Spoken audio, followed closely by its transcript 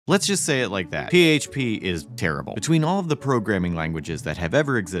Let's just say it like that. PHP is terrible. Between all of the programming languages that have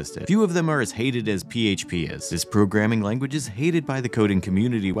ever existed, few of them are as hated as PHP is. This programming language is hated by the coding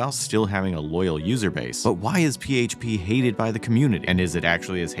community while still having a loyal user base. But why is PHP hated by the community? And is it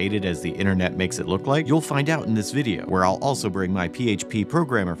actually as hated as the internet makes it look like? You'll find out in this video, where I'll also bring my PHP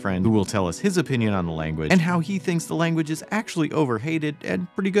programmer friend who will tell us his opinion on the language and how he thinks the language is actually overhated and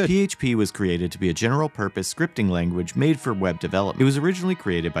pretty good. PHP was created to be a general-purpose scripting language made for web development. It was originally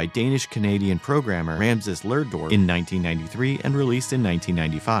created by Danish-Canadian programmer Ramses Lerdorf in 1993 and released in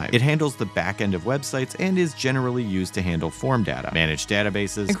 1995. It handles the back end of websites and is generally used to handle form data, manage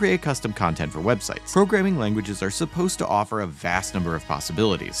databases, and create custom content for websites. Programming languages are supposed to offer a vast number of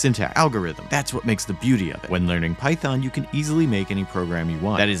possibilities. Syntax, algorithm, that's what makes the beauty of it. When learning Python, you can easily make any program you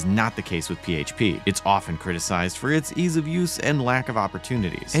want. That is not the case with PHP. It's often criticized for its ease of use and lack of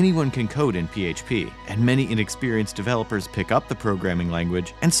opportunities. Anyone can code in PHP, and many inexperienced developers pick up the programming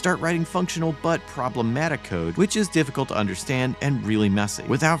language and start writing functional but problematic code, which is difficult to understand and really messy,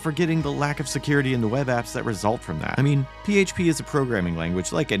 without forgetting the lack of security in the web apps that result from that. I mean, PHP is a programming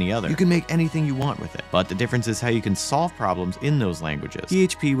language like any other. You can make anything you want with it, but the difference is how you can solve problems in those languages.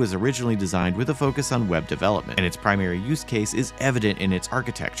 PHP was originally designed with a focus on web development, and its primary use case is evident in its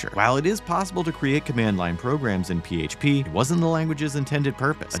architecture. While it is possible to create command line programs in PHP, it wasn't the language's intended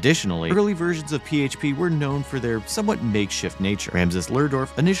purpose. Additionally, early versions of PHP were known for their somewhat makeshift nature. Ramses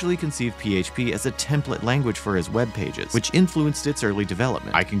Lerdorf initially conceived PHP as a template language for his web pages, which influenced its early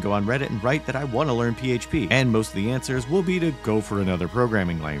development. I can go on Reddit and write that I want to learn PHP, and most of the answers will be to go for another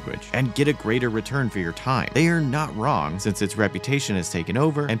programming language and get a greater return for your time. They are not wrong, since its reputation has taken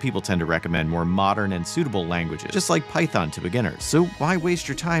over and people tend to recommend more modern and suitable languages, just like Python to beginners. So why waste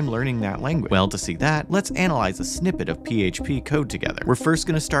your time learning that language? Well, to see that, let's analyze a snippet of PHP code together. We're first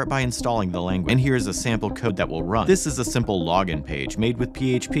going to start by installing the language, and here's a sample code that will run. This is a simple login page made with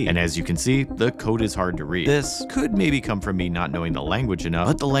PHP, and as you can see, the code is hard to read. This could maybe come from me not knowing the language enough,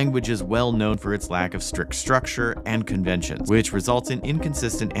 but the language is well known for its lack of strict structure and conventions, which results in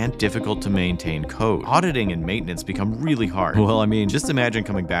inconsistent and difficult to maintain code. Auditing and maintenance become really hard. Well, I mean, just imagine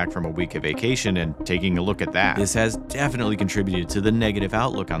coming back from a week of vacation and taking a look at that. This has definitely contributed to the negative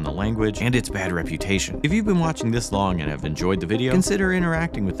outlook on the language and its bad reputation. If you've been watching this long and have enjoyed the video, consider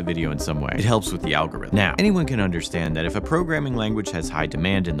interacting with the video in some way. It helps with the algorithm. Now, anyone can understand that if a programming language has high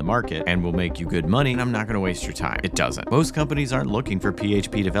demand in the market and will make you good money, I'm not going to waste your time. It doesn't. Most companies aren't looking for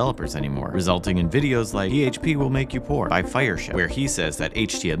PHP developers anymore, resulting in videos like PHP will make you poor by Fireship, where he says that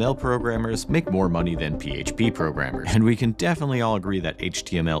HTML programmers make more money than PHP programmers. And we can definitely all agree that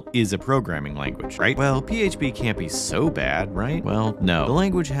HTML is a programming language, right? Well, PHP can't be so bad, right? Well, no. The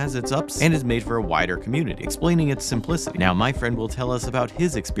language has its ups and is made for a wider community, explaining its simplicity. Now, my friend will tell us about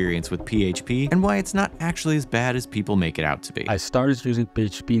his experience with PHP and why it's not actually as bad as people make it out to be. I started using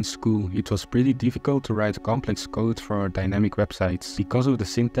PHP in school. It was pretty difficult to write complex code for dynamic websites. Because of the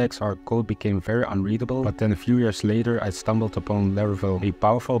syntax, our code became very unreadable, but then a few years later I stumbled upon Laravel, a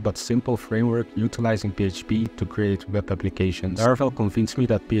powerful but simple framework utilizing PHP to create web applications. Laravel convinced me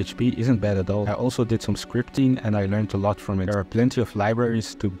that PHP isn't bad at all. I also did some scripting and I learned a lot from it. There are plenty of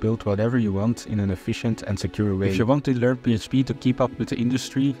libraries to build whatever you want in an efficient and secure way. If you want to learn PHP to keep up with the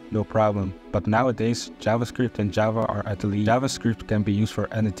industry, no problem. But nowadays, JavaScript and Java are at the lead. JavaScript can be used for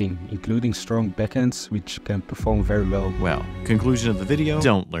anything, including strong backends, which can perform very well. Well, conclusion of the video,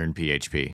 don't learn PHP.